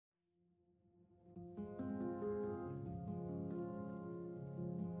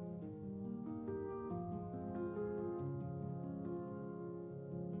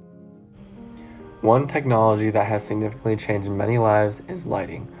One technology that has significantly changed many lives is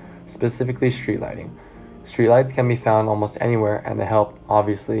lighting, specifically street lighting. Streetlights can be found almost anywhere, and they help,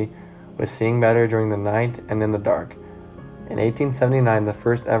 obviously, with seeing better during the night and in the dark. In 1879, the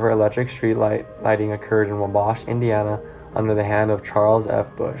first ever electric street lighting occurred in Wabash, Indiana, under the hand of Charles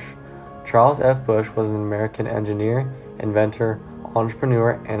F. Bush. Charles F. Bush was an American engineer, inventor,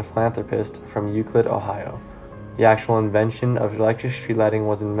 entrepreneur, and philanthropist from Euclid, Ohio. The actual invention of electric street lighting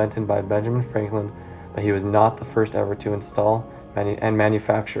was invented by Benjamin Franklin, but he was not the first ever to install and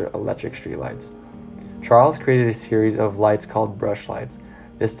manufacture electric streetlights. Charles created a series of lights called brush lights.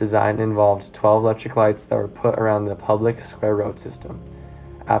 This design involved 12 electric lights that were put around the public square road system.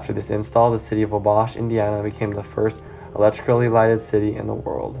 After this install, the city of Wabash, Indiana became the first electrically lighted city in the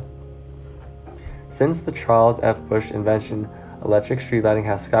world. Since the Charles F. Bush invention, electric street lighting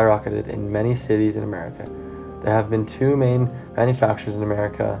has skyrocketed in many cities in America. There have been two main manufacturers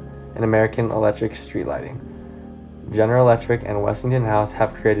in American electric street lighting. General Electric and Westinghouse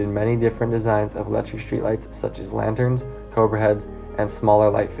have created many different designs of electric streetlights, such as lanterns, cobra heads, and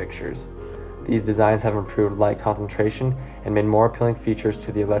smaller light fixtures. These designs have improved light concentration and made more appealing features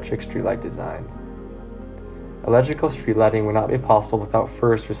to the electric streetlight designs. Electrical street lighting would not be possible without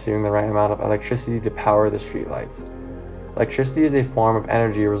first receiving the right amount of electricity to power the streetlights. Electricity is a form of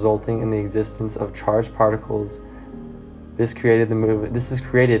energy resulting in the existence of charged particles. This is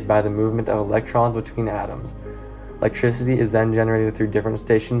created by the movement of electrons between atoms. Electricity is then generated through different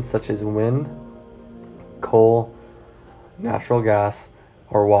stations such as wind, coal, natural gas,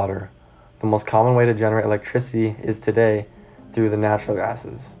 or water. The most common way to generate electricity is today through the natural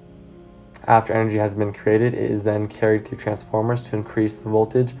gases. After energy has been created, it is then carried through transformers to increase the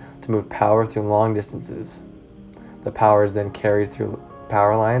voltage to move power through long distances. The power is then carried through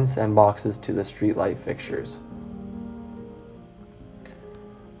power lines and boxes to the street light fixtures.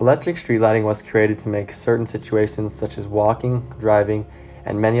 Electric street lighting was created to make certain situations such as walking, driving,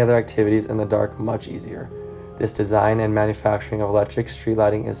 and many other activities in the dark much easier. This design and manufacturing of electric street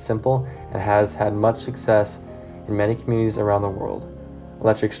lighting is simple and has had much success in many communities around the world.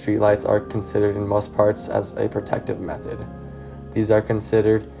 Electric streetlights are considered in most parts as a protective method. These are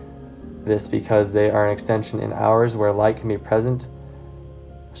considered this because they are an extension in hours where light can be present.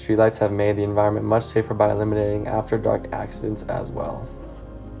 Streetlights have made the environment much safer by eliminating after-dark accidents as well.